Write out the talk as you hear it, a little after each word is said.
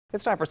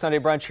It's time for Sunday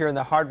Brunch here in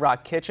the Hard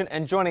Rock Kitchen,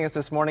 and joining us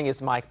this morning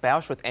is Mike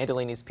Bausch with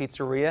Andolini's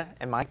Pizzeria.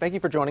 And Mike, thank you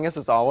for joining us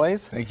as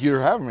always. Thank you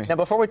for having me. Now,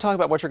 before we talk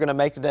about what you're going to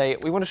make today,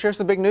 we want to share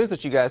some big news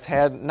that you guys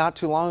had not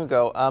too long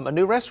ago. A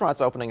new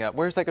restaurant's opening up.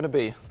 Where is that going to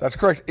be? That's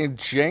correct. In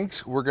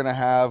Jenks, we're going to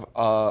have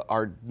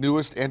our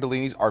newest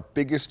Andolini's, our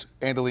biggest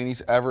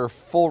Andolini's ever,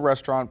 full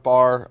restaurant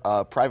bar,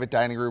 private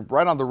dining room,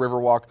 right on the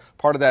Riverwalk,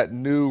 part of that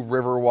new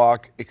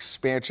Riverwalk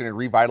expansion and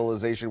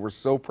revitalization we're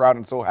so proud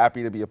and so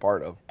happy to be a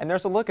part of. And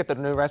there's a look at the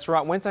new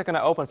restaurant. When's that going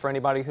to open for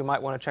anybody who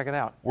might want to check it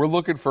out? We're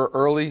looking for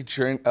early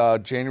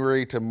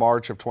January to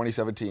March of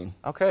 2017.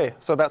 Okay,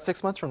 so about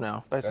 6 months from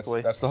now,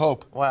 basically. That's the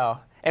hope.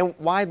 Wow. And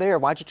why there?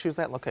 Why'd you choose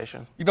that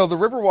location? You know, the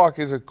Riverwalk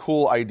is a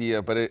cool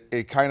idea, but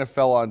it kind of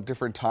fell on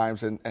different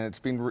times, and it's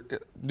been,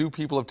 new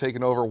people have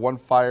taken over. One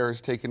Fire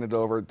has taken it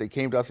over. They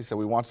came to us, they said,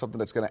 we want something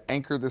that's going to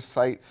anchor this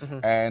site,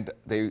 and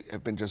they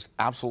have been just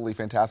absolutely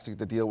fantastic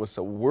to deal with,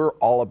 so we're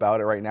all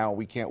about it right now.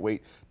 We can't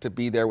wait to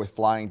be there with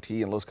Flying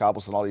T and Los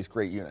Cabos and all these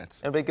great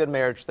units. It'll be a good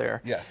marriage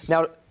there. Yes.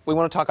 Now, we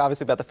want to talk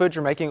obviously about the food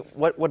you're making.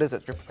 What is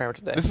it you're preparing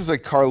today? This is a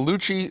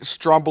Carlucci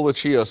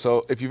Strombolicchio.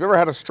 So if you've ever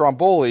had a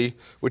Stromboli,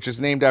 which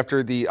is named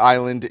after the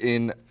island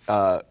in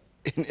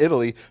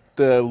Italy,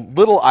 the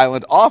little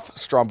island off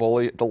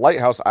Stromboli, the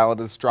lighthouse island,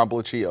 is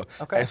Strombolicchio.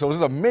 Okay. And so this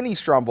is a mini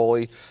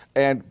Stromboli,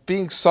 and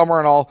being summer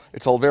and all,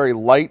 it's a very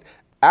light,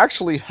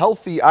 actually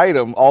healthy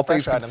item, all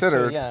things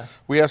considered. Too, yeah.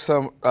 We have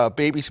some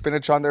baby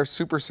spinach on there,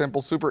 super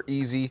simple, super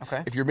easy.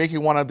 Okay. If you're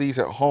making one of these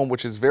at home,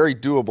 which is very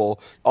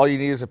doable, all you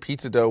need is a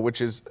pizza dough,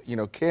 which is, you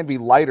know, can be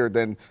lighter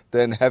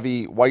than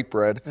heavy white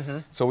bread.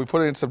 So we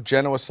put in some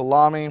Genoa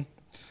salami,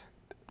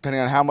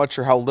 depending on how much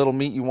or how little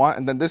meat you want.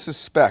 And then this is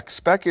speck.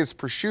 Speck is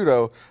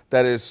prosciutto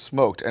that is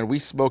smoked, and we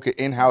smoke it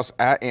in-house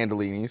at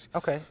Andolini's.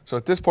 Okay. So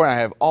at this point, I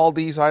have all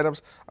these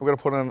items. I'm gonna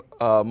put in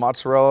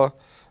mozzarella,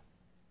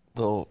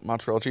 little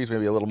mozzarella cheese,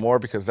 maybe a little more,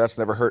 because that's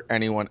never hurt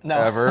anyone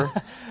ever.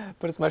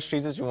 Put as much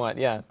cheese as you want,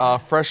 yeah.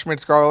 Fresh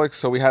minced garlic,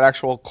 so we had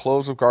actual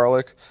cloves of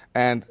garlic,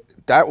 and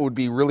that would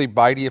be really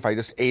bitey if I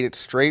just ate it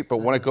straight, but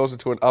when it goes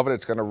into an oven,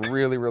 it's gonna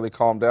really, really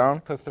calm down.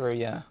 Cook through,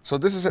 yeah. So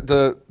this is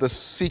the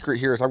secret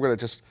here is I'm gonna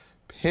just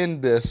pin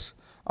this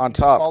on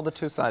top. Fold the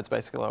two sides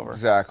basically over.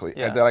 Exactly,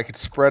 Yeah. and then I could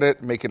spread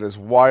it, make it as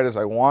wide as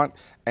I want,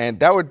 and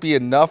that would be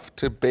enough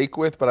to bake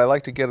with, but I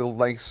like to get a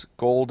nice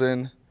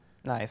golden.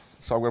 Nice.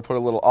 So I'm going to put a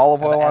little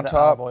olive oil on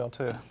top. Olive oil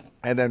too.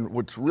 And then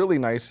what's really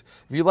nice,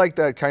 if you like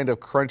that kind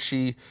of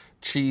crunchy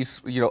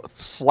cheese, you know,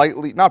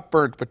 slightly, not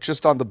burnt, but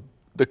just on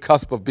the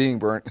cusp of being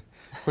burnt,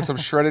 put some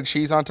shredded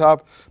cheese on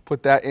top,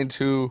 put that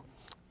into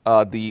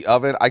the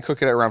oven. I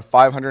cook it at around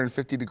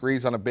 550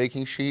 degrees on a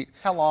baking sheet.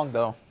 How long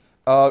though?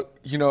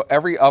 You know,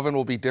 every oven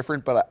will be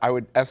different, but I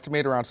would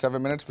estimate around 7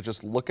 minutes, but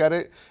just look at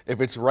it. If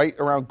it's right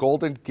around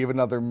golden, give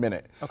another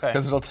minute. Okay.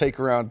 Because it'll take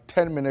around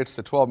 10 minutes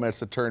to 12 minutes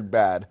to turn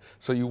bad.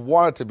 So you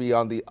want it to be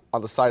on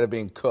the side of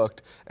being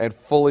cooked and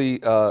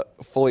fully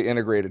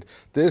integrated.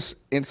 This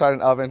inside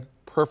an oven,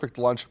 perfect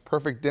lunch,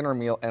 perfect dinner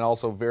meal, and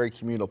also very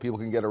communal. People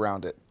can get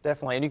around it.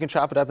 Definitely, and you can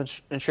chop it up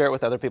and share it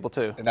with other people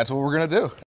too. And that's what we're gonna do.